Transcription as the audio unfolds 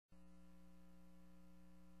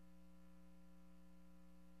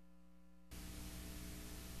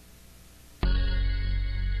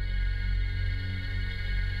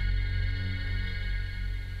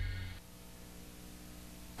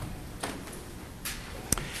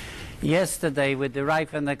Yesterday we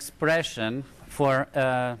derived an expression for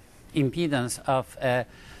impedance of a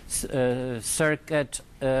circuit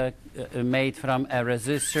made from a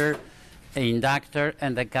resistor, inductor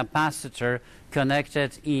and a capacitor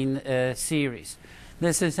connected in series.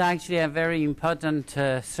 This is actually a very important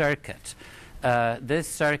circuit. This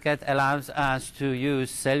circuit allows us to use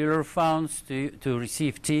cellular phones, to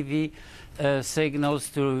receive TV signals,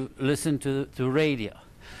 to listen to radio.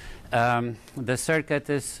 The circuit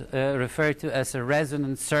is referred to as a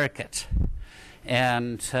resonant circuit.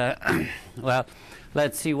 And, well,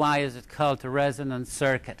 let's see why is it called a resonant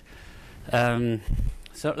circuit. So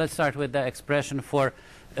let's start with the expression for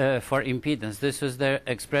impedance. This is the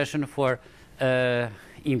expression for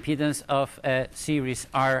impedance of a series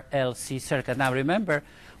RLC circuit. Now remember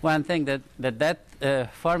one thing, that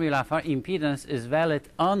formula for impedance is valid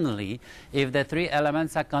only if the three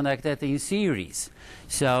elements are connected in series.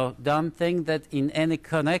 So don't think that in any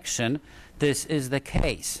connection this is the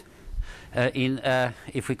case.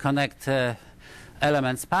 If we connect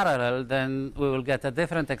elements parallel, then we will get a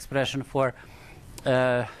different expression for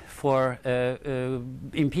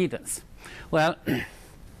impedance. Well,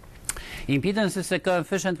 impedance is a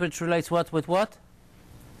coefficient which relates what with what?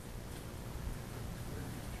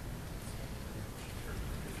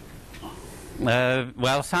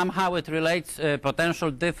 Well, somehow it relates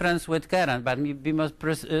potential difference with current, but be more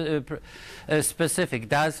specific.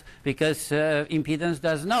 Because impedance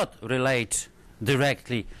does not relate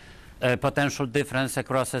directly potential difference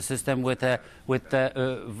across a system with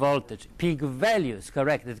voltage. Peak values,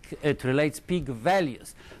 correct? It relates peak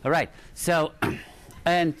values. All right. So,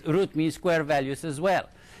 and root mean square values as well.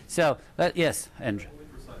 So, yes, Andrew. Only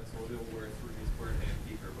for sinusoidal where it's root mean squared and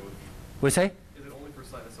peak are both. We say? Is it only for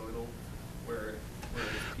sinusoidal where it's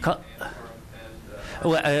peak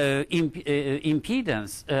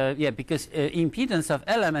impedance, yeah, because impedance of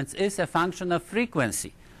elements is a function of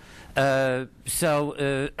frequency. So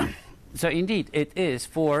indeed, it is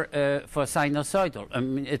for sinusoidal. I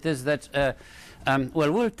mean, it is that.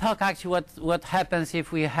 Well, we'll talk actually what happens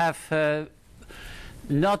if we have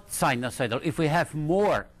not sinusoidal, if we have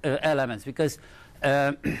more elements, because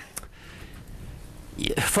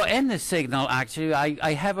for any signal, actually,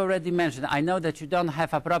 I have already mentioned, I know that you don't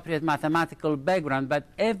have appropriate mathematical background, but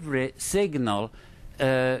every signal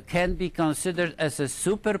can be considered as a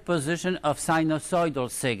superposition of sinusoidal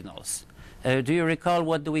signals. Do you recall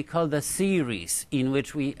what do we call the series in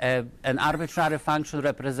which we an arbitrary function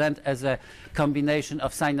represent as a combination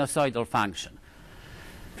of sinusoidal function?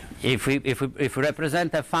 If we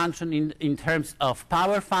represent a function in terms of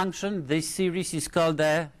power function, this series is called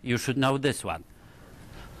you should know this one.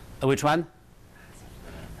 Which one?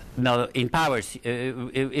 No, in power.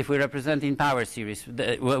 If we represent in power series,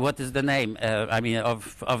 what is the name? I mean,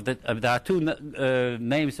 there are two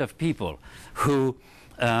names of people who,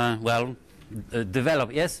 well,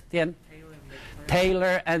 develop. Yes, Tien?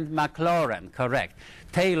 Taylor and Maclaurin. Correct.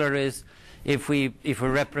 Taylor is if we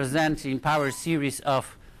represent in power series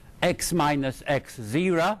of x minus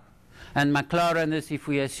x0, and Maclaurin is if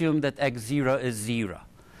we assume that x0 is 0.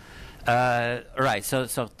 Right, so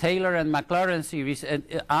Taylor and Maclaurin series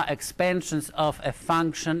are expansions of a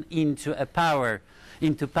function into power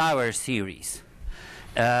series.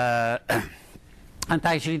 And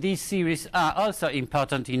actually these series are also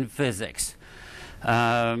important in physics,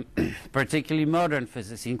 particularly modern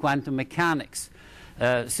physics, in quantum mechanics.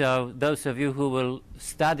 So those of you who will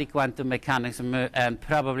study quantum mechanics, and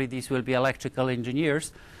probably these will be electrical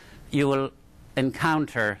engineers, you will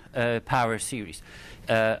encounter power series.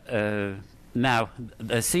 Now,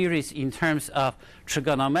 the series in terms of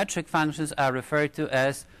trigonometric functions are referred to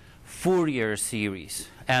as Fourier series.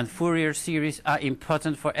 And Fourier series are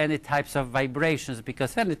important for any types of vibrations,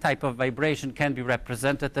 because any type of vibration can be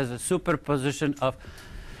represented as a superposition of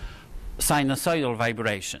sinusoidal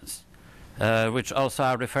vibrations, which also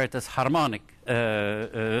are referred as harmonic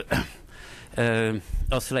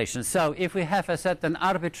oscillations. So if we have a certain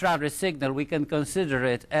arbitrary signal, we can consider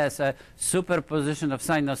it as a superposition of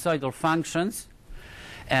sinusoidal functions,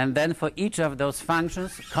 and then for each of those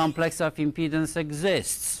functions, complex of impedance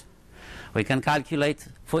exists. We can calculate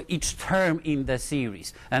for each term in the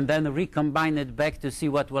series and then recombine it back to see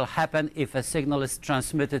what will happen if a signal is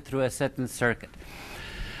transmitted through a certain circuit.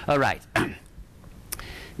 All right.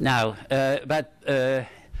 Now, but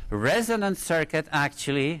resonant circuit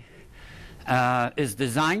actually is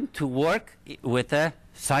designed to work with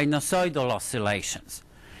sinusoidal oscillations.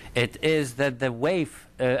 It is that the wave,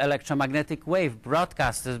 electromagnetic wave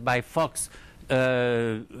broadcasted by Fox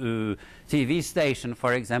TV station,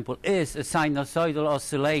 for example, is a sinusoidal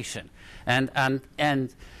oscillation, and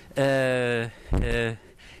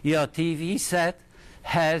your TV set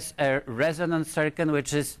has a resonant circuit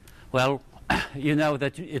which is, well, you know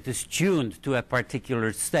that it is tuned to a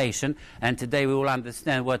particular station, and today we will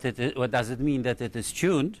understand what does it mean that it is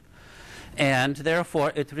tuned, and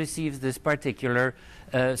therefore it receives this particular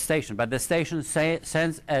station. But the station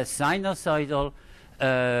sends a sinusoidal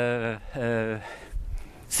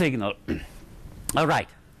signal. All right.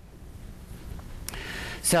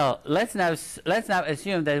 So let's now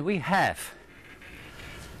assume that we have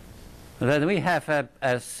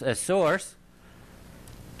a source.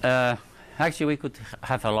 Actually, we could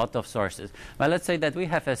have a lot of sources. But let's say that we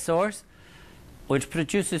have a source which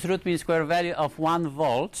produces root mean square value of 1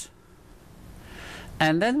 volt,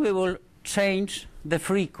 and then we will change the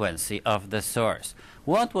frequency of the source.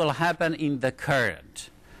 What will happen in the current?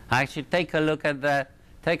 Actually, take a look at the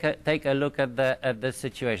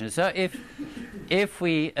situation. So if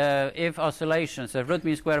oscillations, the root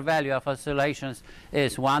mean square value of oscillations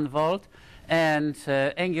is 1 volt, and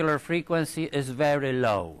angular frequency is very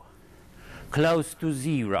low, close to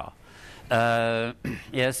 0.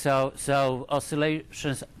 Yes, so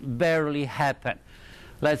oscillations barely happen.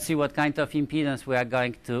 Let's see what kind of impedance we are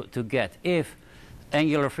going to get. If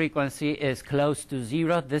angular frequency is close to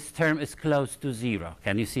 0, this term is close to 0.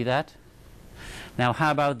 Can you see that? Now,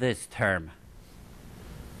 how about this term?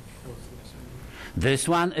 This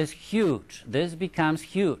one is huge. This becomes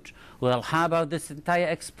huge. Well, how about this entire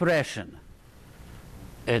expression?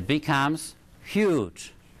 It becomes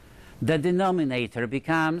huge. The denominator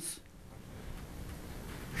becomes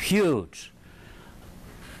huge.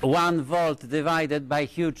 1 volt divided by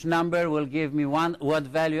huge number will give me what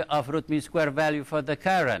value of root mean square value for the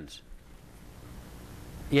current?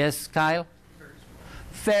 Yes, Kyle?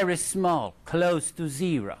 Very small, close to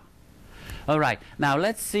 0. All right, now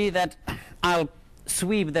let's see that I'll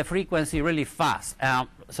sweep the frequency really fast.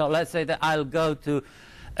 So let's say that I'll go to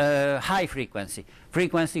high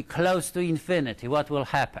frequency close to infinity. What will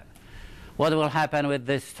happen? What will happen with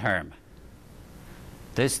this term?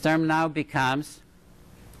 This term now becomes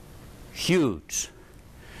huge.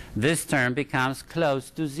 This term becomes close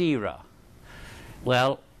to 0.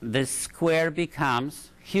 Well, this square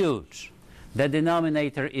becomes huge. The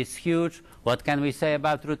denominator is huge. What can we say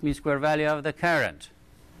about root mean square value of the current?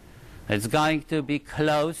 It's going to be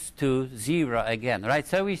close to 0 again, right?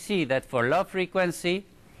 So we see that for low frequency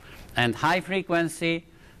and high frequency,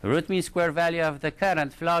 root mean square value of the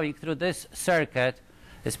current flowing through this circuit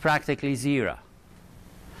is practically 0.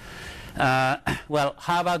 Well,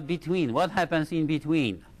 how about between? What happens in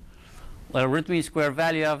between? Well, root mean square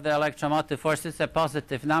value of the electromotive force is a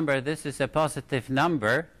positive number. This is a positive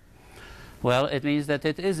number. Well, it means that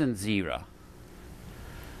it isn't 0.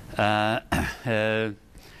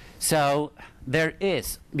 So there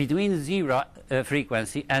is, between 0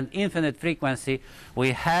 frequency and infinite frequency,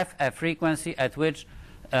 we have a frequency at which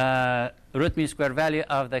root mean square value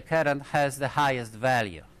of the current has the highest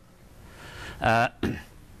value.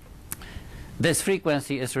 This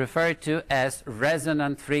frequency is referred to as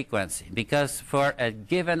resonant frequency, because for a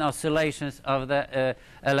given oscillations of the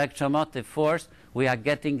electromotive force, we are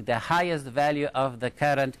getting the highest value of the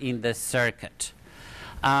current in this circuit.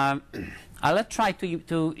 I'll try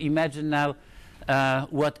to imagine now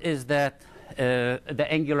what is that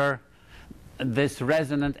this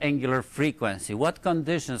resonant angular frequency. What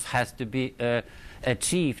conditions has to be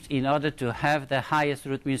achieved in order to have the highest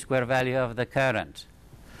root mean square value of the current?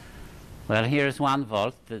 Well, here's 1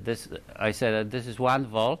 volt. I said that this is 1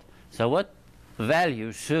 volt. So what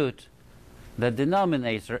value should the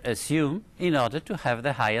denominator assume in order to have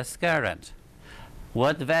the highest current?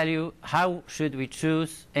 What value, how should we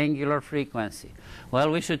choose angular frequency?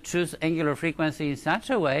 Well, we should choose angular frequency in such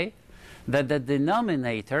a way that the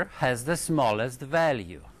denominator has the smallest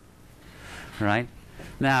value, right?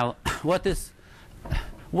 Now, what is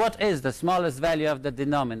the smallest value of the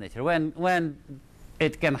denominator? When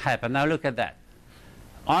it can happen. Now look at that.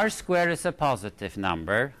 R squared is a positive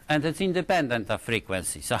number, and it's independent of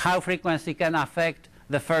frequency. So how frequency can affect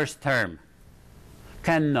the first term?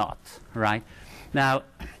 Cannot, right? Now,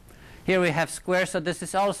 here we have square, so this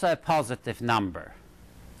is also a positive number,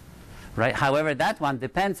 right? However, that one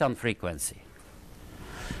depends on frequency.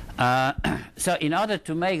 So in order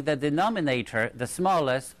to make the denominator the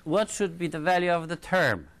smallest, what should be the value of the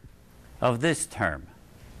term, of this term?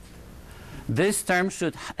 This term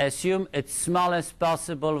should assume its smallest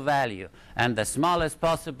possible value, and the smallest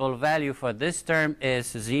possible value for this term is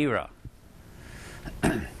 0.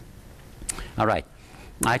 All right.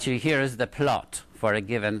 Actually, here is the plot for a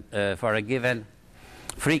given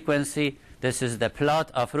frequency. This is the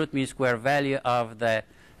plot of root mean square value of the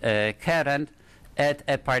current at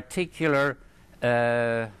a particular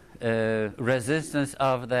resistance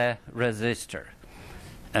of the resistor.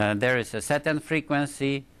 There is a certain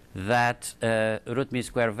frequency that root mean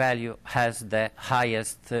square value has the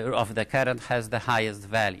highest of the current has the highest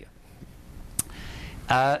value.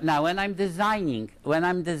 Now, when I'm designing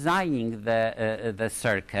the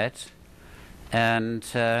circuit, and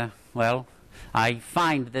well, I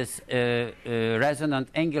find this resonant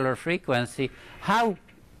angular frequency, how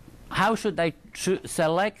should I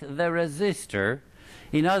select the resistor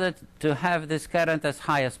in order to have this current as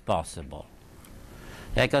high as possible?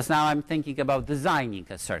 Because now I'm thinking about designing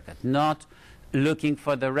a circuit, not looking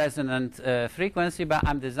for the resonant frequency, but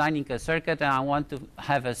I'm designing a circuit and I want to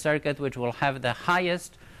have a circuit which will have the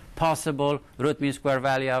highest possible root mean square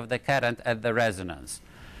value of the current at the resonance.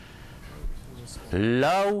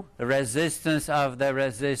 Low resistance of the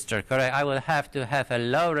resistor, correct? I will have to have a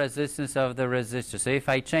low resistance of the resistor. So if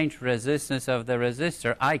I change resistance of the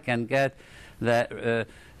resistor, I can get the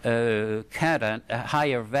current, a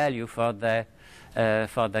higher value for the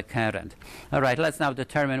current. All right, let's now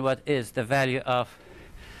determine what is the value of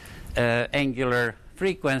angular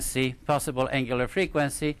frequency, possible angular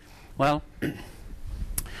frequency. Well,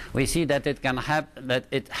 we see that it can that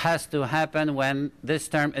it has to happen when this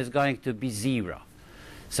term is going to be 0.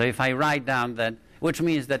 So if I write down that, which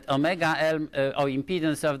means that omega L or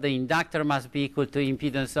impedance of the inductor must be equal to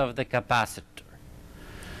impedance of the capacitor,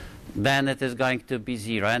 then it is going to be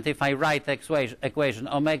 0. And if I write the equation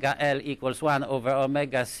omega L equals 1 over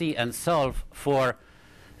omega C and solve for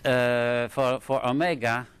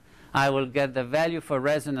omega, I will get the value for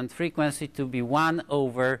resonant frequency to be 1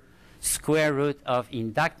 over square root of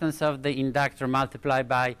inductance of the inductor multiplied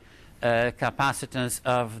by capacitance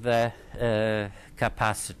of the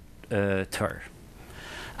capacitor.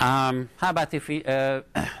 How about if we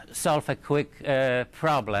solve a quick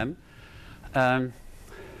problem?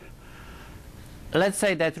 Let's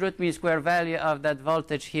say that root mean square value of that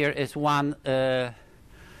voltage here is 1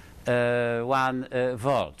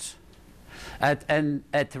 volt.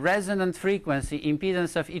 At resonant frequency,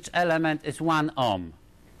 impedance of each element is 1 ohm.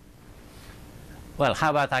 Well, how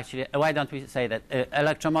about actually, why don't we say that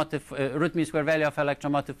electromotive root mean square value of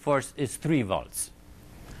electromotive force is 3 volts.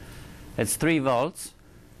 It's 3 volts.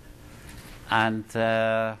 And,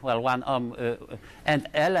 well, 1 ohm.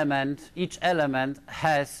 And each element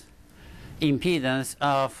has impedance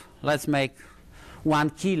of, let's make 1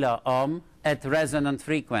 kilo ohm at resonant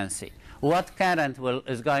frequency. What current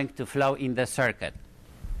is going to flow in the circuit?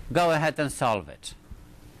 Go ahead and solve it.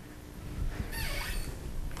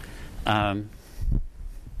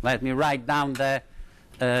 Let me write down the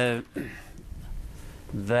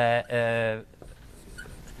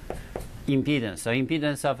impedance. So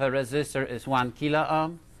impedance of a resistor is 1 kilo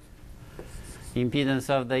ohm. Impedance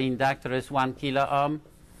of the inductor is 1 kilo ohm.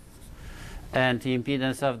 And the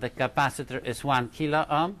impedance of the capacitor is 1 kilo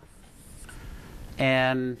ohm.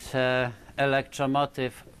 And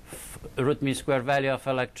electromotive root mean square value of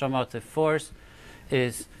electromotive force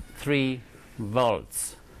is 3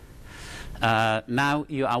 volts. Now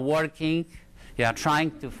you are working, you are trying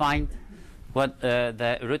to find what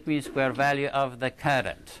the root mean square value of the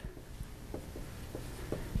current.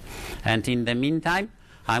 And in the meantime,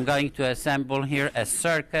 I'm going to assemble here a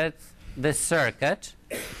circuit, this circuit,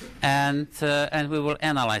 and we will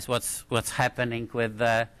analyze what's happening with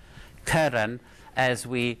the current as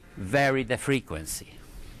we vary the frequency.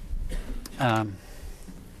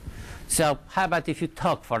 So how about if you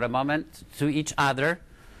talk for a moment to each other,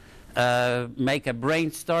 make a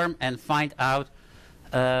brainstorm and find out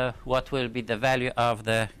what will be the value of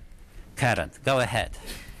the current. Go ahead.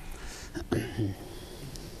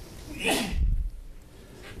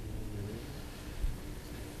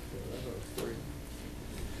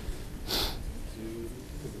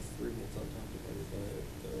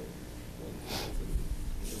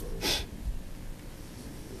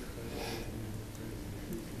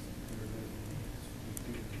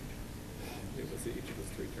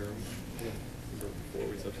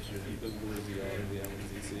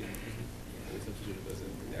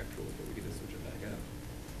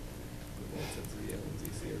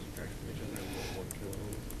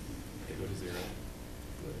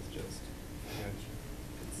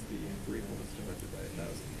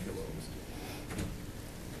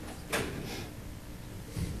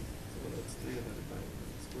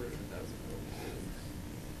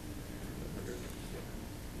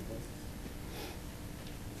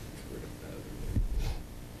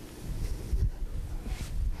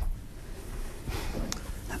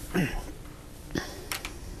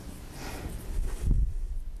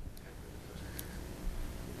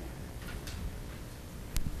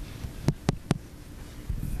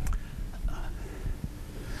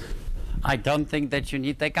 I don't think that you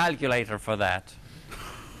need a calculator for that.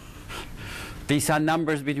 These are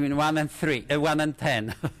numbers between 1 and 1 and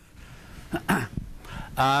 10.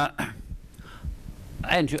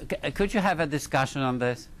 Andrew, could you have a discussion on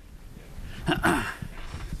this? All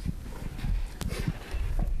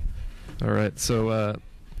right. So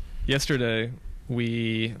yesterday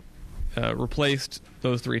we replaced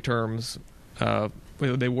those three terms.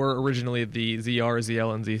 They were originally the ZR,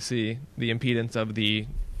 ZL, and ZC, the impedance of the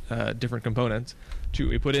different components.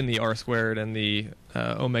 We put in the R squared and the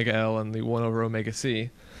omega L and the 1 over omega C.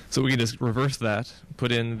 So we can just reverse that, put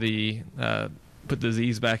the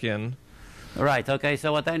Z's back in. Right, okay,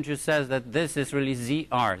 so what Andrew says that this is really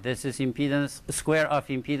ZR. This is impedance, square of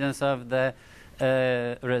impedance of the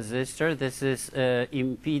resistor. This is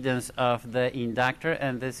impedance of the inductor,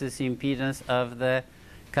 and this is impedance of the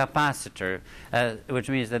capacitor, which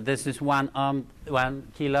means that this is 1 ohm, 1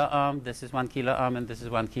 kilo ohm, this is 1 kilo ohm, and this is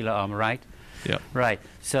 1 kilo ohm, right? Yeah. Right,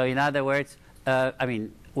 so in other words, I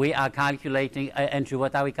mean, we are calculating, Andrew,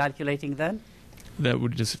 what are we calculating then? That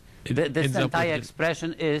would just... This entire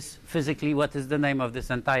expression is physically, what is the name of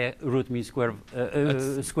this entire root mean square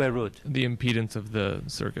root? The impedance of the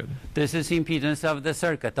circuit. This is impedance of the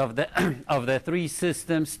circuit, of the, of the three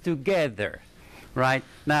systems together, right?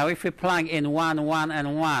 Now, if we plug in 1, 1,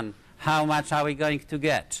 and 1, how much are we going to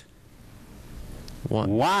get?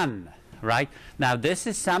 1. 1, right? Now, this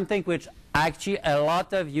is something which actually a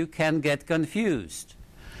lot of you can get confused.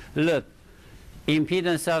 Look,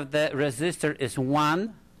 impedance of the resistor is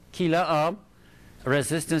 1 kilo ohm,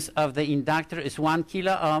 resistance of the inductor is 1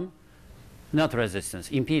 kilo ohm, not resistance,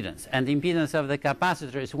 impedance, and the impedance of the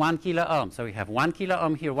capacitor is 1 kilo ohm. So we have 1 kilo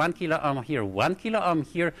ohm here, 1 kilo ohm here, 1 kilo ohm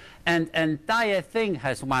here, and entire thing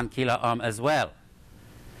has 1 kilo ohm as well.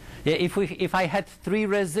 Yeah, if I had 3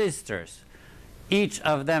 resistors, each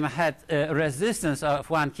of them had a resistance of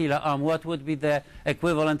 1 kilo ohm, what would be the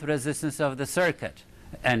equivalent resistance of the circuit,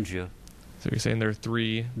 Andrew? So you're saying there are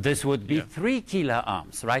 3... This would be 3 kilo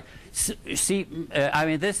ohms, right? See, I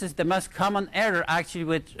mean, this is the most common error actually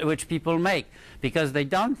which people make, because they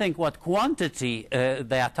don't think what quantity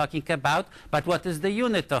they are talking about, but what is the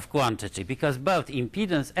unit of quantity, because both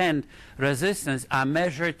impedance and resistance are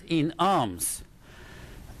measured in ohms.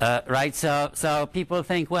 Right, so people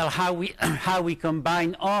think, well, how we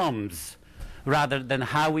combine ohms rather than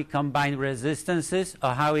how we combine resistances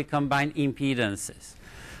or how we combine impedances.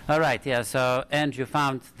 All right, yeah, so Andrew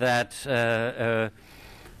found that,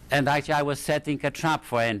 and actually I was setting a trap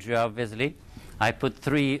for Andrew, obviously. I put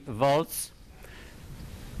 3 volts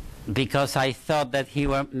because I thought that he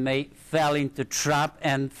may fell into trap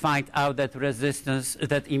and find out that resistance,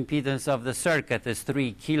 that impedance of the circuit is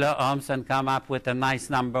 3 kilo ohms and come up with a nice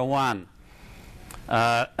number 1.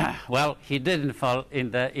 Well, he didn't fall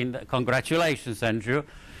in the congratulations, Andrew.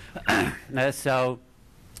 So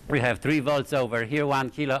we have 3 volts over here, 1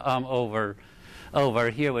 kilo ohm over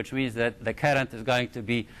here, which means that the current is going to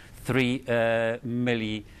be 3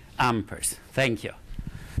 milliamperes. Thank you.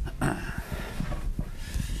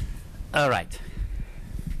 All right.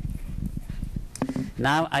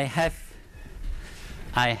 Now I have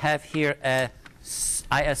here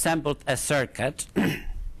I assembled a circuit,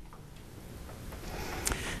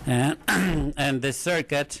 and this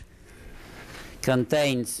circuit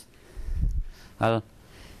contains, well,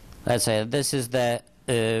 let's say this is the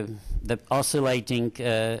oscillating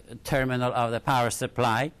terminal of the power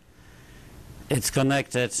supply. It's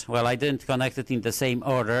connected, well, I didn't connect it in the same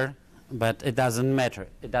order, but it doesn't matter.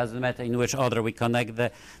 It doesn't matter in which order we connect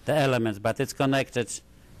the elements, but it's connected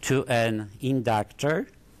to an inductor,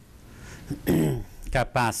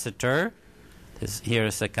 capacitor. Here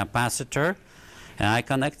is a capacitor, and I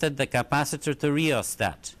connected the capacitor to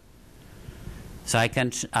rheostat. So I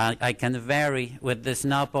can vary with this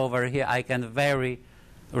knob over here. I can vary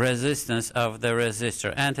resistance of the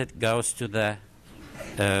resistor, and it goes to the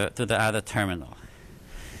other terminal.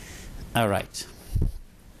 All right.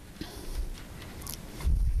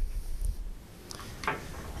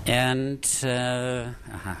 And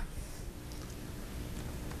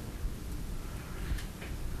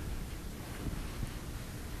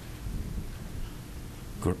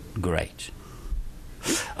great.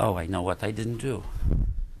 Oh, I know what I didn't do.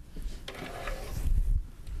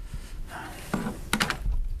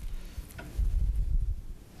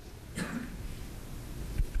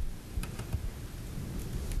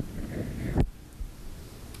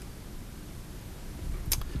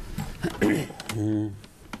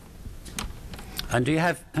 And do you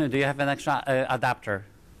have an extra adapter?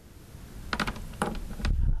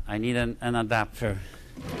 I need an adapter.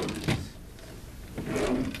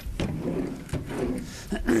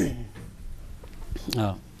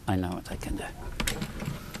 Oh, I know what I can do.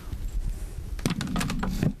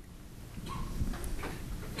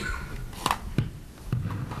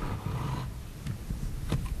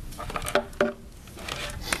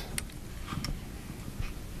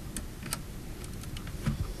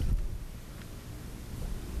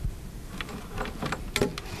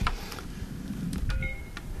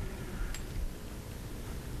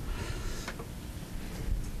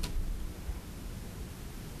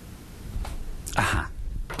 Aha.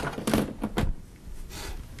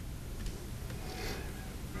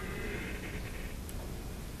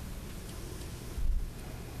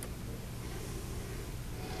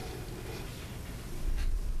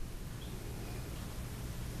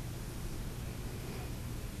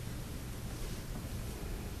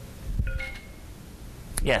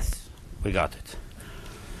 Yes, we got it.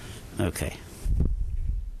 Okay.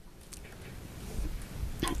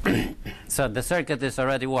 So the circuit is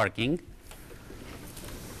already working.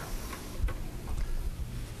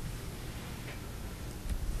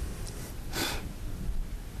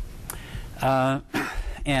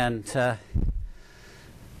 And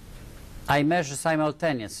I measure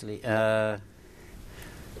simultaneously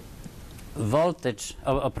voltage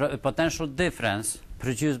or potential difference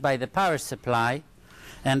produced by the power supply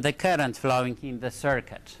and the current flowing in the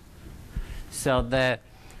circuit. So the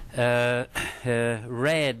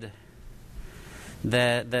red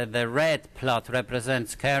plot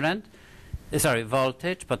represents current,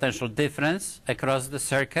 voltage, potential difference across the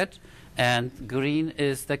circuit, and green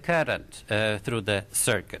is the current through the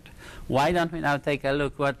circuit. Why don't we now take a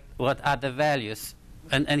look what are the values?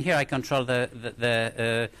 And here I control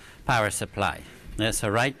the power supply. So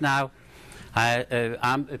right now,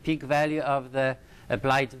 a peak value of the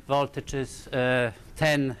applied voltage is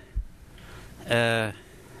 10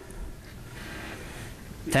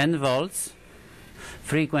 volts.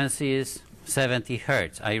 Frequency is 70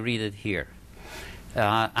 hertz. I read it here.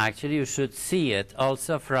 Actually, you should see it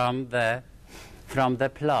also from the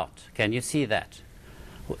plot. Can you see that?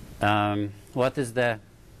 What is the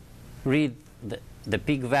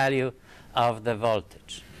peak value of the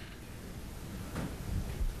voltage?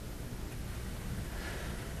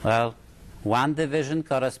 Well, 1 division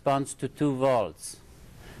corresponds to 2 volts.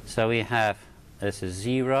 So we have, this is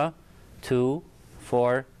 0, 2,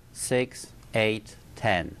 4, 6, 8,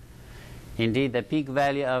 10. Indeed, the peak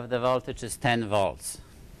value of the voltage is 10 volts.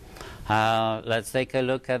 Let's take a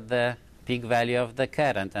look at the peak value of the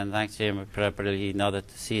current. And actually, properly, in order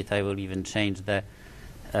to see it, I will even change the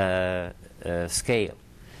scale.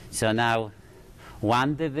 So now,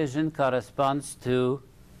 1 division corresponds to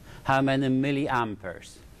how many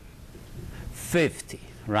milliamperes? 50,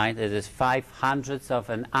 right? It is 5/100ths of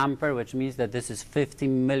an ampere, which means that this is 50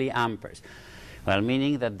 milliamperes. Well,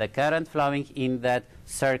 meaning that the current flowing in that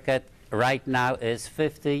circuit right now is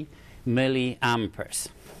 50 milliamperes.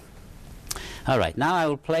 All right, now I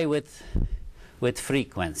will play with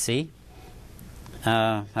frequency.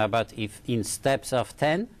 How about if in steps of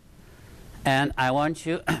 10? And I want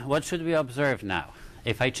you, what should we observe now?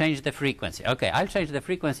 If I change the frequency. Okay, I'll change the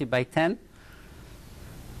frequency by 10.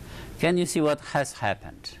 Can you see what has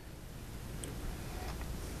happened?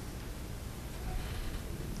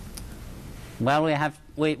 Well,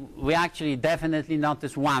 we actually definitely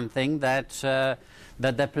noticed one thing, that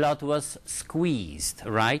the plot was squeezed,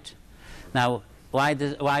 right? Now, why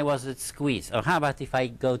was it squeezed? Or how about if I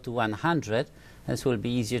go to 100? This will be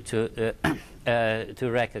easier to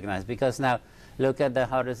recognize, because now look at the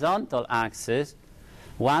horizontal axis.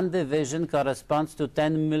 1 division corresponds to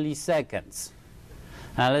 10 milliseconds.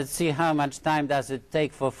 Now let's see how much time does it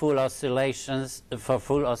take for full oscillation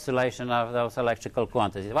of those electrical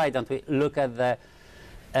quantities. Why don't we look at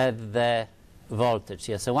the voltage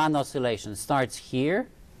here? So 1 oscillation starts here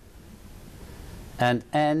and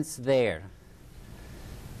ends there.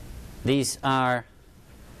 These are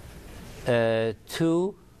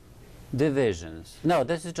 2 divisions. No,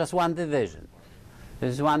 this is just 1 division.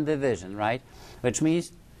 This is 1 division, right? Which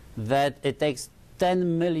means that it takes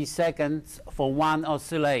 10 milliseconds for 1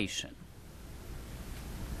 oscillation.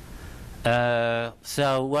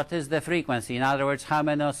 So what is the frequency? In other words, how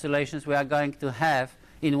many oscillations we are going to have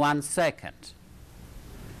in 1 second?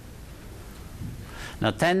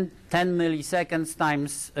 Now 10 milliseconds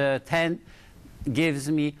times 10 gives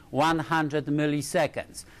me 100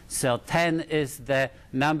 milliseconds. So 10 is the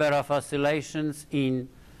number of oscillations in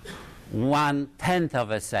 1/10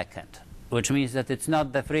 of a second, which means that it's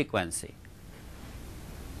not the frequency.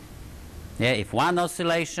 Yeah, if 1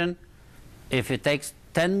 oscillation, if it takes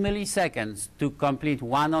 10 milliseconds to complete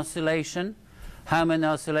 1 oscillation, how many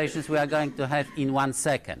oscillations we are going to have in 1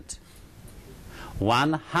 second?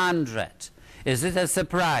 100. Is it a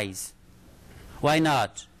surprise? Why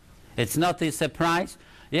not? It's not a surprise?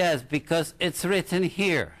 Yes, because it's written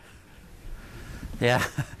here. Yeah,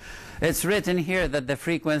 it's written here that the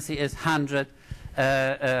frequency is 100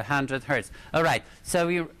 hertz. All right, so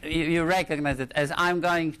you recognize that as I'm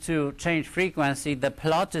going to change frequency, the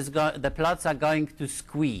plots are going to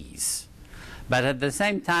squeeze. But at the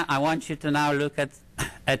same time, I want you to now look at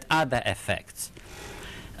other effects.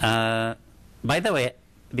 By the way,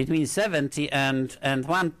 between 70 and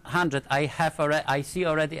 100, I see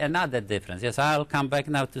already another difference. Yes, I'll come back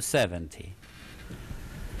now to 70.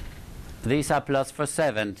 These are plots for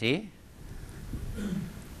 70.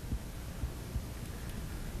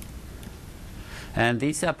 And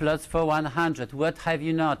these are plots for 100. What have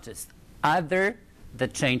you noticed? Other the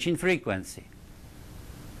change in frequency.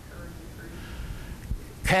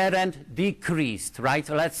 Current decreased, right?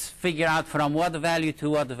 So let's figure out from what value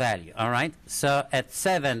to what value, all right? So at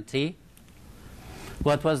 70,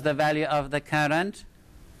 what was the value of the current?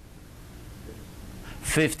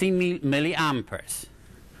 50 milliamperes.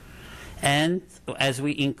 And as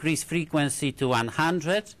we increase frequency to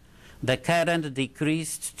 100, the current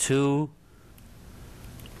decreased to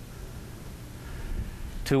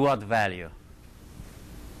what value?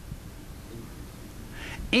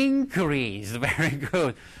 Increased. Very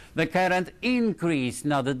good. The current increased,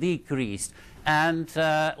 not decreased. And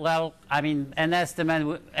well, I mean, an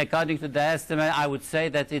estimate, according to the estimate, I would say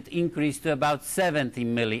that it increased to about 70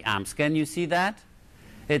 milliamps. Can you see that?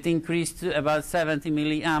 It increased to about 70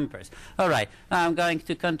 milliamperes. All right, now I'm going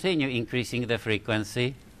to continue increasing the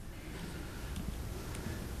frequency.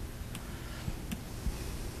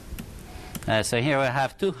 So here we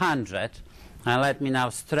have 200. And let me now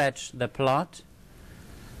stretch the plot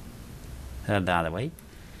the other way.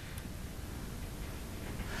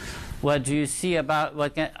 What do you see about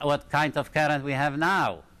what kind of current we have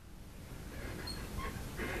now?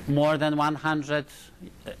 More than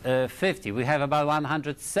 150. We have about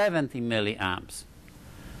 170 milliamps.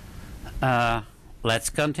 Let's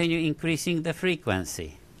continue increasing the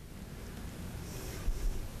frequency.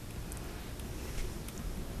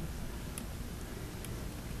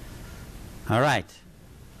 All right.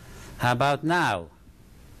 How about now?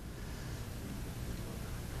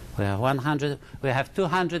 We have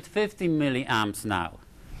 250 milliamps now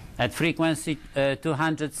at frequency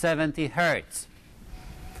 270 hertz.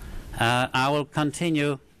 I will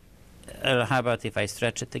continue. How about if I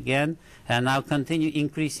stretch it again? And I'll continue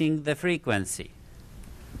increasing the frequency.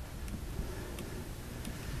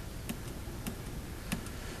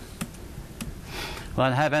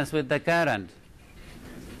 What happens with the current?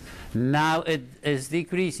 Now it is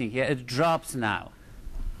decreasing here. It drops now.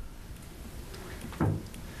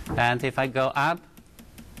 And if I go up,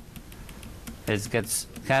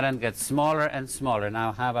 current gets smaller and smaller.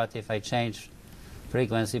 Now how about if I change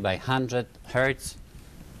frequency by 100 hertz?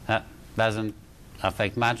 Doesn't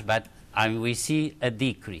affect much, but we see a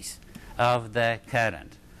decrease of the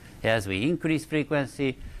current. As we increase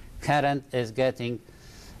frequency, current is getting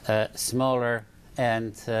smaller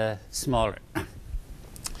and smaller.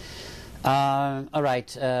 All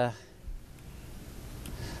right.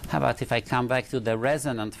 How about if I come back to the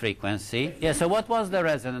resonant frequency? Yeah, so what was the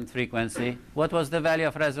resonant frequency? What was the value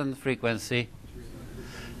of resonant frequency?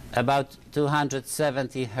 About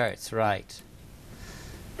 270 hertz, right.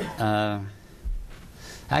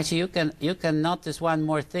 Actually, you can notice one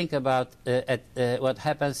more thing about what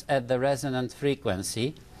happens at the resonant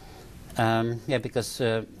frequency. Yeah, because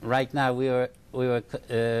right now we were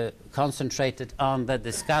concentrated on the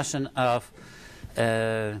discussion of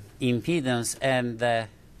impedance and the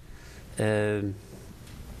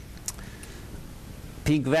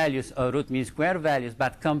peak values or root mean square values,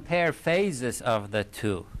 but compare phases of the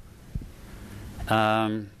two.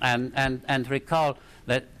 And recall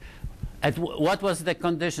that what was the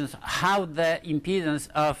conditions, how the impedance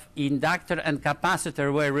of inductor and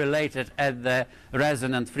capacitor were related at the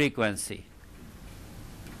resonant frequency.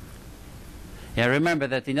 Yeah, remember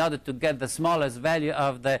that in order to get the smallest value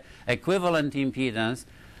of the equivalent impedance,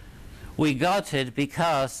 we got it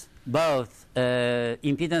because both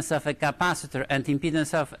impedance of a capacitor and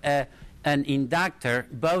impedance of an inductor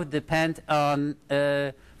both depend on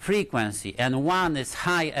frequency, and one is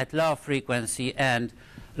high at low frequency and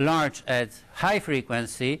large at high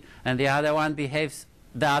frequency, and the other one behaves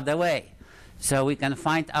the other way. So we can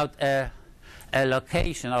find out a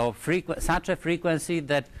location or such a frequency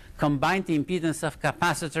that combined impedance of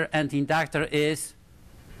capacitor and inductor is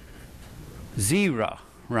 0,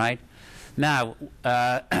 right? Now,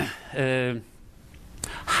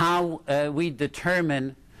 how we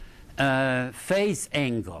determine phase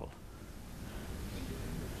angle?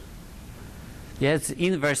 Yes,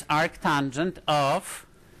 inverse arctangent of,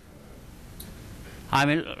 I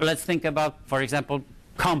mean, let's think about, for example,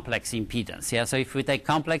 complex impedance. Yeah, so if we take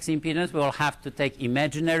complex impedance, we will have to take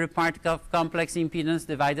imaginary part of complex impedance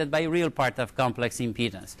divided by real part of complex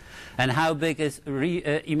impedance. And how big is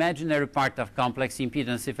imaginary part of complex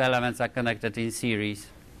impedance if elements are connected in series?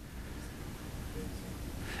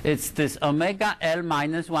 It's this omega L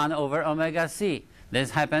minus 1 over omega C. This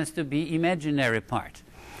happens to be imaginary part.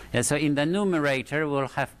 Yeah, so in the numerator, we'll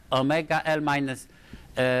have omega L minus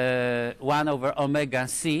 1 over omega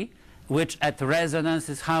C, which at resonance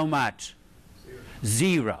is how much?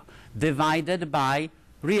 0. Divided by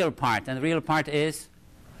real part. And real part is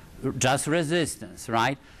just resistance,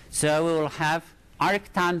 right? So we will have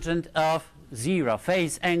arctangent of 0.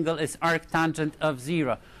 Phase angle is arctangent of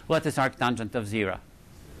 0. What is arctangent of 0?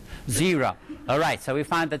 0. All right, so we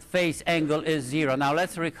find that phase angle is 0. Now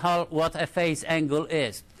let's recall what a phase angle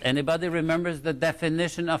is. Anybody remembers the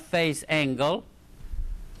definition of phase angle?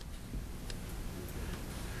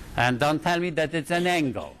 And don't tell me that it's an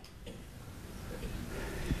angle.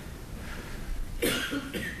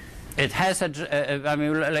 It has a, I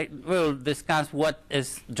mean, we'll discuss what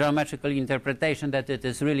is geometrical interpretation that it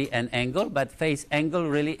is really an angle, but phase angle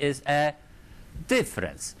really is a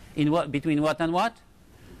difference in what, between what and what?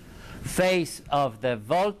 Phase of the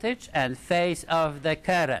voltage and phase of the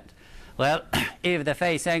current. Well, if the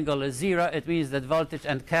phase angle is 0, it means that voltage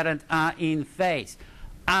and current are in phase.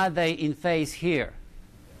 Are they in phase here?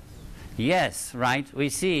 Yes, right? We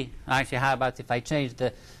see, actually, how about if I change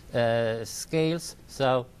the scales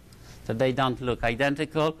so that they don't look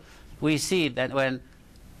identical? We see that when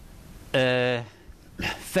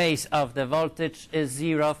phase of the voltage is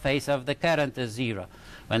 0, phase of the current is 0.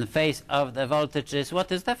 When phase of the voltage is, what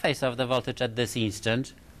is the phase of the voltage at this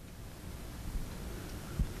instant?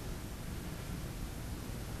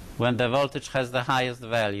 When the voltage has the highest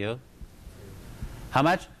value. How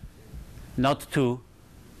much? Not 2.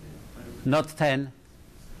 Not 10.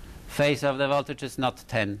 Phase of the voltage is not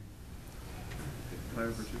 10. Pi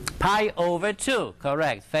over 2. Pi over 2,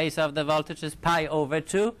 correct. Phase of the voltage is pi over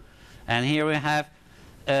 2. And here we have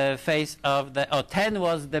phase of the, 10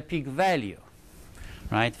 was the peak value.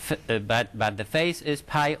 Right, but the phase is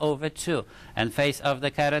pi over 2. And phase of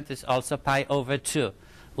the current is also pi over 2.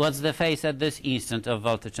 What's the phase at this instant of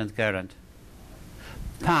voltage and current?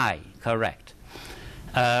 Pi, correct.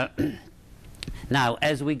 Now,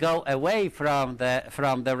 as we go away from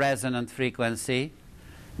the resonant frequency,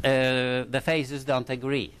 the phases don't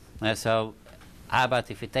agree. So how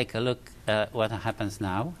about if we take a look at what happens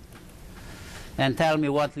now? And tell me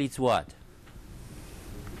what leads what?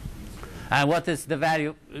 And what is the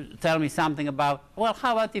value? Tell me something about, well,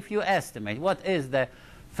 how about if you estimate? What is the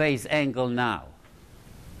phase angle now?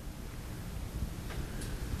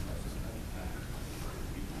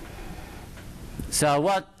 So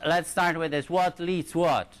what, let's start with this. What leads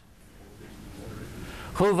what?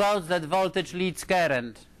 Who votes that voltage leads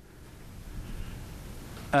current?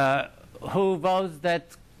 Who votes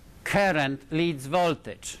that current leads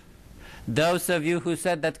voltage? Those of you who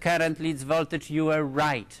said that current leads voltage, you were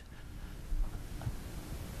right.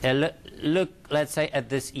 Look, let's say, at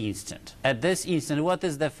this instant. At this instant, what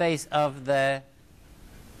is the phase of the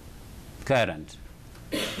current?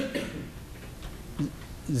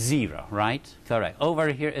 0, right? Correct. Over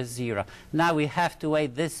here is 0. Now we have to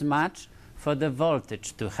wait this much for the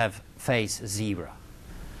voltage to have phase 0.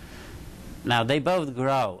 Now they both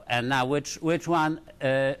grow, and now which one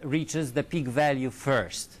reaches the peak value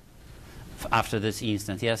first after this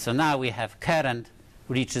instant? Yeah. So now we have current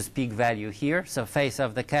reaches peak value here. So phase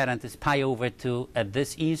of the current is pi over 2 at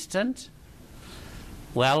this instant.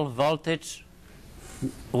 Well, voltage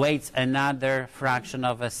waits another fraction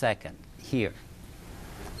of a second here.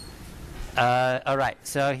 All right,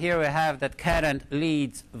 so here we have that current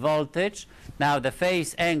leads voltage. Now the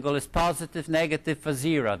phase angle is positive, negative for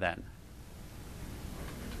 0 then.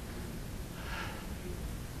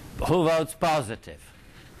 Who votes positive?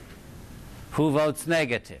 Who votes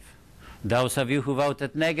negative? Those of you who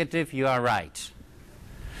voted negative, you are right.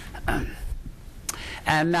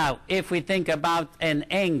 And now, if we think about an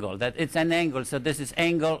angle, that it's an angle, so this is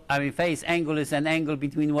angle, I mean phase angle is an angle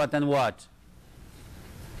between what and what?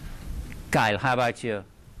 Kyle, how about you?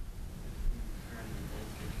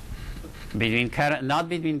 Between current, not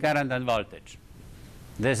between current and voltage.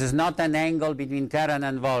 This is not an angle between current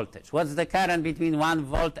and voltage. What's the current between 1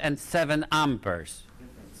 volt and 7 amperes?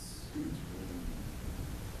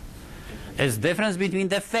 It's difference between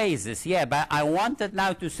the phases, yeah, but I wanted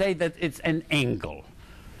now to say that it's an angle.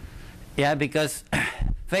 Yeah, because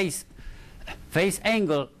phase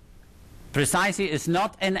angle precisely is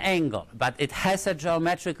not an angle, but it has a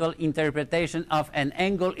geometrical interpretation of an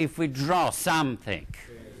angle if we draw something.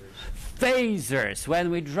 Phasors.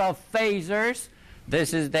 When we draw phasors,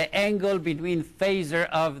 this is the angle between phasor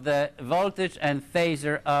of the voltage and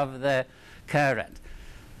phasor of the current.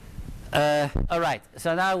 All right,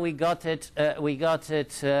 so now we got it.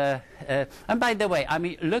 And by the way, I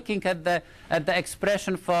mean, looking at the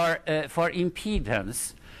expression for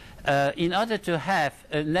impedance, in order to have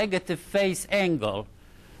a negative phase angle,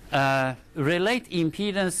 relate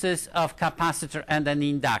impedances of capacitor and an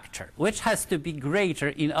inductor, which has to be greater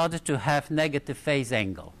in order to have negative phase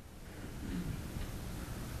angle.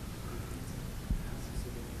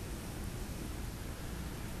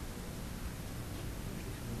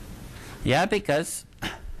 Yeah, because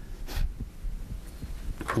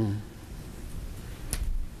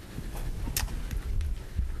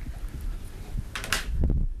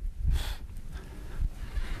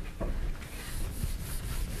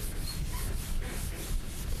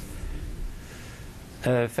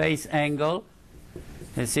phase angle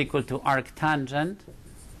is equal to arctangent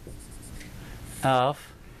of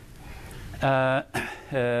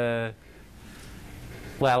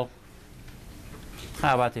well,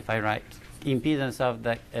 how about if I write impedance of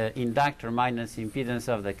the inductor minus impedance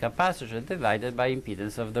of the capacitor divided by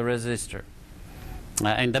impedance of the resistor.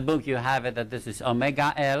 In the book you have it that this is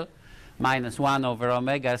omega L minus 1 over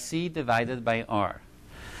omega C divided by R.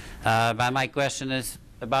 But my question is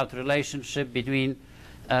about relationship between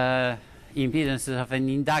impedances of an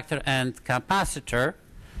inductor and capacitor.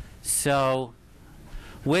 So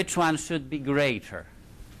which one should be greater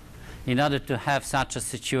in order to have such a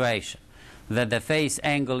situation that the phase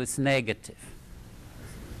angle is negative?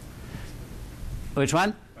 Which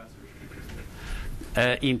one?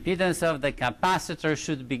 Impedance of the capacitor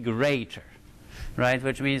should be greater, right?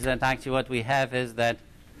 Which means that actually what we have is that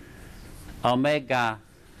omega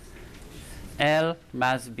L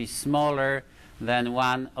must be smaller than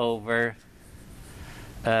 1 over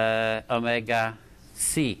omega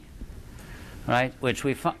C, right? Which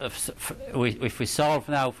if we solve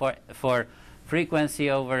now for frequency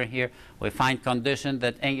over here, we find condition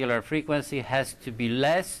that angular frequency has to be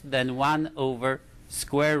less than 1 over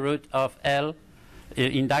square root of L,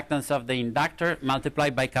 inductance of the inductor,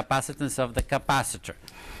 multiplied by capacitance of the capacitor.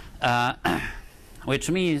 Which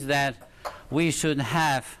means that we should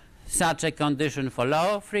have such a condition for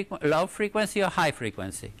low frequency or high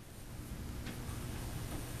frequency?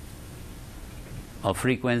 Or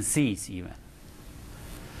frequencies even.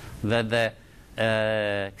 That the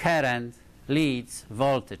current leads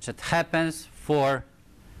voltage. It happens for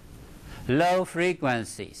low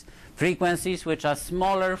frequencies. Frequencies which are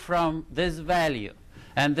smaller from this value.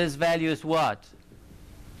 And this value is what?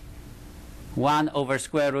 1 over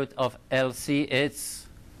square root of LC. It's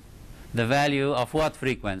the value of what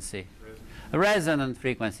frequency? Resonant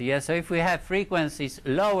frequency. Yes, so if we have frequencies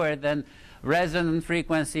lower than resonant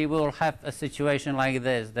frequency, we will have a situation like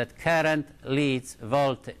this, that current leads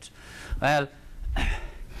voltage. Well,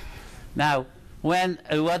 now,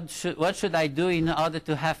 what should I do in order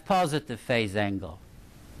to have positive phase angle?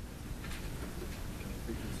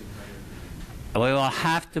 We will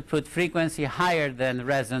have to put frequency higher than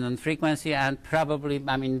resonant frequency, and probably,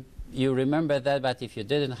 I mean, you remember that, but if you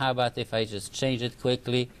didn't, how about if I just change it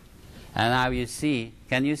quickly? And now you see,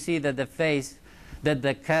 can you see that the phase,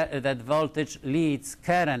 that voltage leads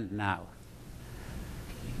current now?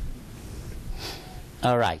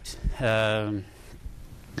 All right.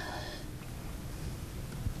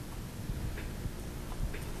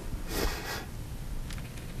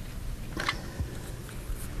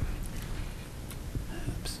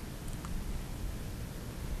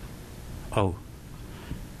 Oh,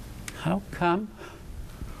 how come?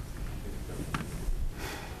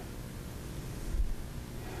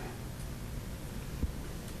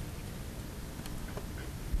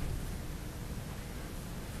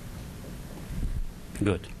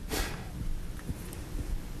 Good.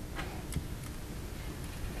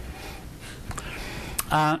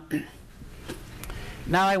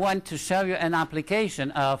 Now I want to show you an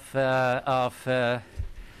application of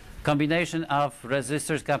combination of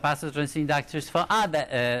resistors, capacitors, inductors for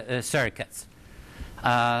other circuits.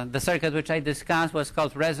 The circuit which I discussed was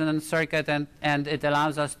called resonant circuit, and it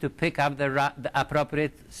allows us to pick up the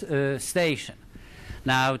appropriate station.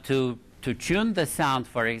 Now to tune the sound,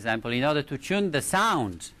 for example, in order to tune the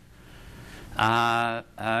sound,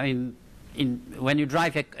 when you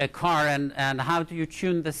drive a car, and how do you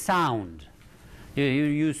tune the sound? You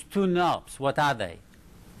use two knobs. What are they?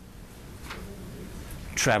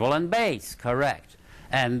 Treble and bass, correct.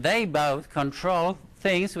 And they both control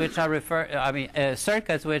things which are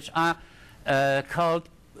circuits which are called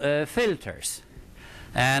filters.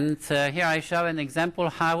 And here I show an example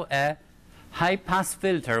how a high-pass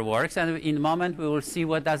filter works, and in a moment we will see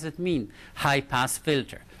what does it mean, high-pass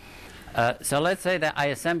filter. So let's say that I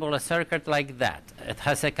assemble a circuit like that. It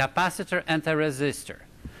has a capacitor and a resistor.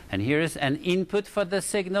 And here is an input for the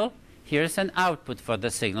signal, here is an output for the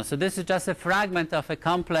signal. So this is just a fragment of a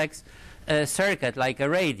complex circuit like a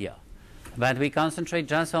radio. But we concentrate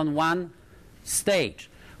just on one stage.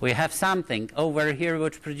 We have something over here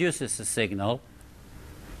which produces a signal,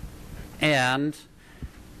 and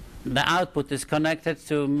the output is connected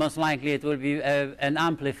to, most likely it will be an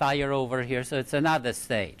amplifier over here, so it's another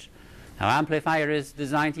stage. Now, amplifier is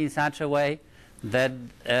designed in such a way that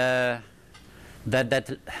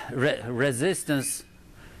resistance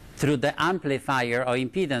through the amplifier, or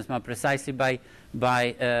impedance more precisely by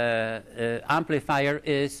amplifier,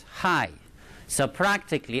 is high. So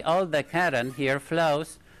practically all the current here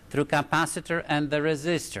flows through capacitor and the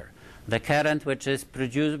resistor. The current which is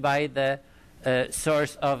produced by the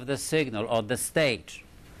source of the signal, or the stage,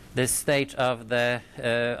 this stage of the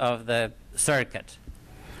circuit.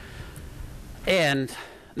 And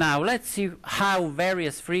now let's see how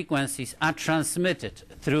various frequencies are transmitted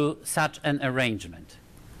through such an arrangement.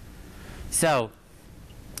 So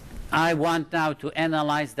I want now to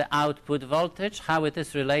analyze the output voltage, how it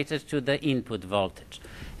is related to the input voltage.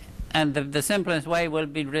 And the simplest way will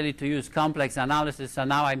be really to use complex analysis. So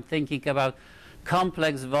now I'm thinking about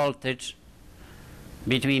complex voltage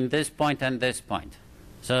between this point and this point.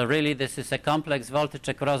 So really this is a complex voltage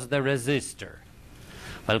across the resistor.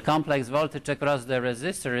 Well, complex voltage across the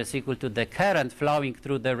resistor is equal to the current flowing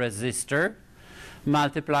through the resistor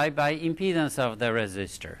multiplied by impedance of the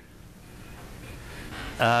resistor.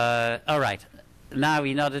 All right. Now,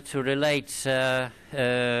 in order to relate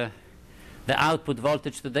the output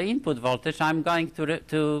voltage to the input voltage, I'm going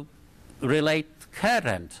to relate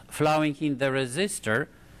current flowing in the resistor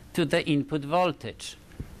to the input voltage.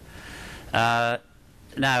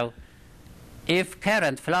 Now, if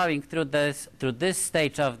current flowing through this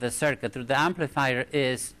stage of the circuit, through the amplifier,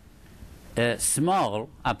 is small,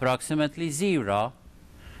 approximately 0,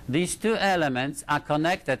 these two elements are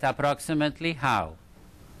connected approximately how?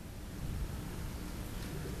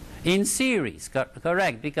 In series,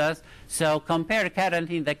 correct, because so compare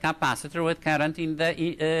current in the capacitor with current in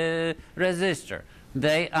the resistor.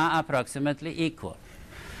 They are approximately equal.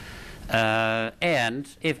 And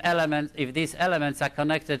if these elements are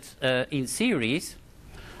connected in series,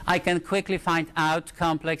 I can quickly find out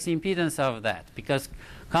complex impedance of that, because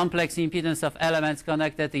complex impedance of elements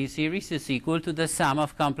connected in series is equal to the sum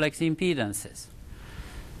of complex impedances.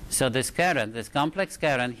 So this current, this complex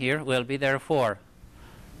current here, will be therefore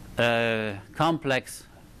complex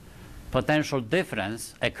potential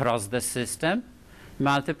difference across the system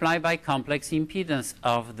multiplied by complex impedance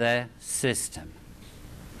of the system.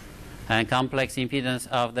 And complex impedance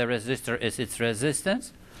of the resistor is its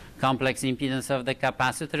resistance. Complex impedance of the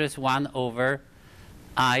capacitor is 1 over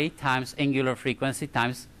I times angular frequency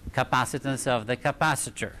times capacitance of the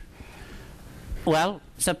capacitor. Well,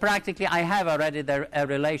 so practically I have already a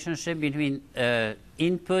relationship between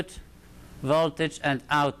input voltage and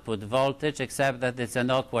output voltage, except that it's an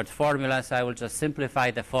awkward formula, so I will just simplify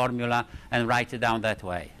the formula and write it down that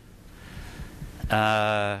way.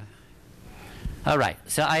 All right,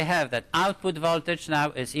 so I have that output voltage now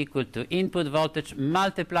is equal to input voltage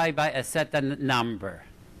multiplied by a certain number.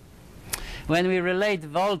 When we relate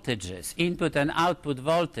voltages, input and output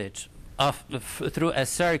voltage through a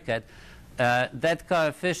circuit, that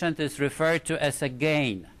coefficient is referred to as a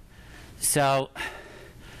gain. So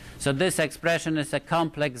this expression is a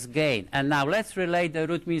complex gain. And now let's relate the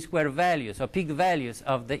root mean square values, or peak values,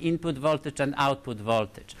 of the input voltage and output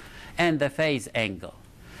voltage and the phase angle.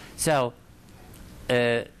 So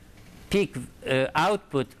peak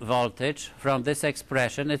output voltage from this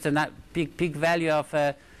expression, it's a peak value of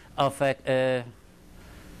a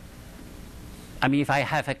I mean, if I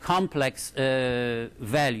have a complex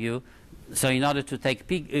value, so in order to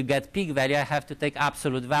get peak value, I have to take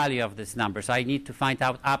absolute value of this number. So I need to find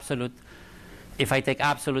out absolute. If I take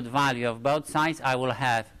absolute value of both sides, I will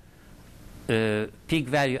have peak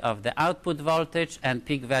value of the output voltage and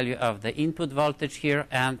peak value of the input voltage here,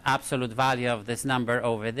 and absolute value of this number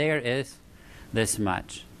over there is this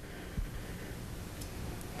much.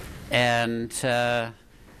 And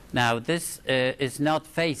now this is not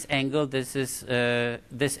phase angle. This is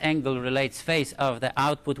this angle relates phase of the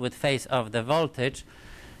output with phase of the voltage,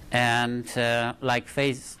 and like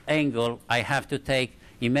phase angle, I have to take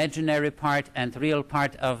imaginary part and real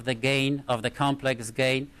part of the gain, of the complex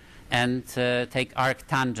gain, and take arc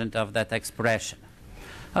tangent of that expression.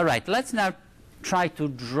 All right, let's now try to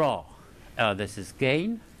draw. This is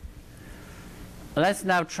gain. Let's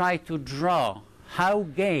now try to draw how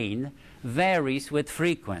gain varies with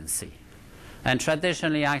frequency. And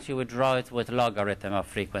traditionally, actually, we draw it with logarithm of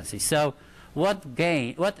frequency. So what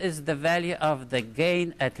is the value of the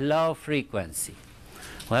gain at low frequency?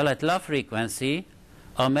 Well, at low frequency,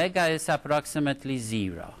 omega is approximately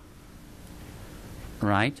 0.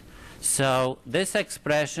 Right? So this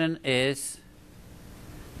expression is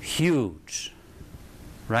huge.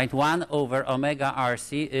 Right? 1 over omega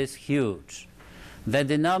RC is huge. The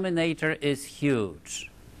denominator is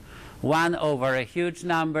huge. 1 over a huge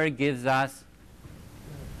number gives us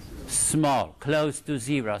small, close to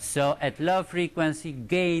 0. So at low frequency,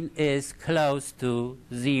 gain is close to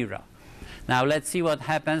 0. Now let's see what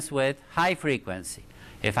happens with high frequency.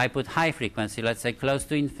 If I put high frequency, let's say close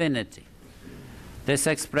to infinity, this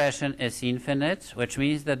expression is infinite, which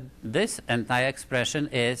means that this entire expression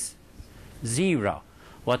is 0.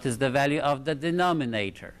 What is the value of the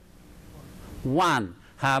denominator? 1.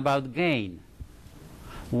 How about gain?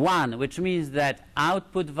 1, which means that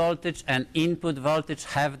output voltage and input voltage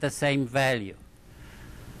have the same value.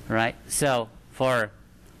 Right? So for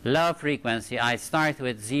low frequency, I start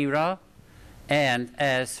with 0, and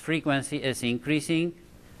as frequency is increasing,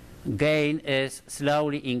 gain is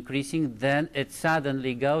slowly increasing, then it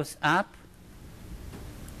suddenly goes up,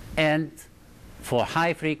 and for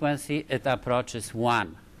high frequency, it approaches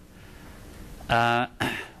 1.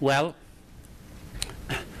 Well,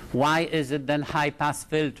 why is it then high-pass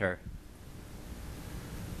filter?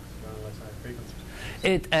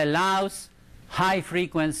 It allows high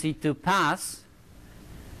frequency to pass,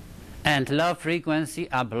 and low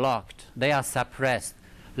frequency are blocked. They are suppressed.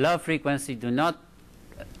 Low frequency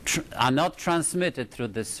are not transmitted through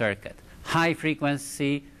this circuit. High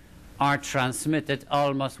frequency are transmitted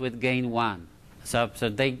almost with gain 1. So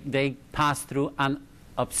they pass through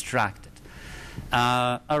unobstructed.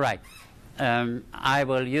 All right. I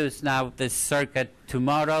will use now this circuit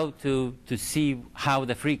tomorrow to see how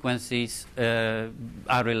the frequencies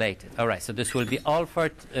are related. All right, so this will be all for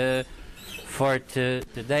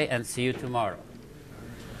today, and see you tomorrow.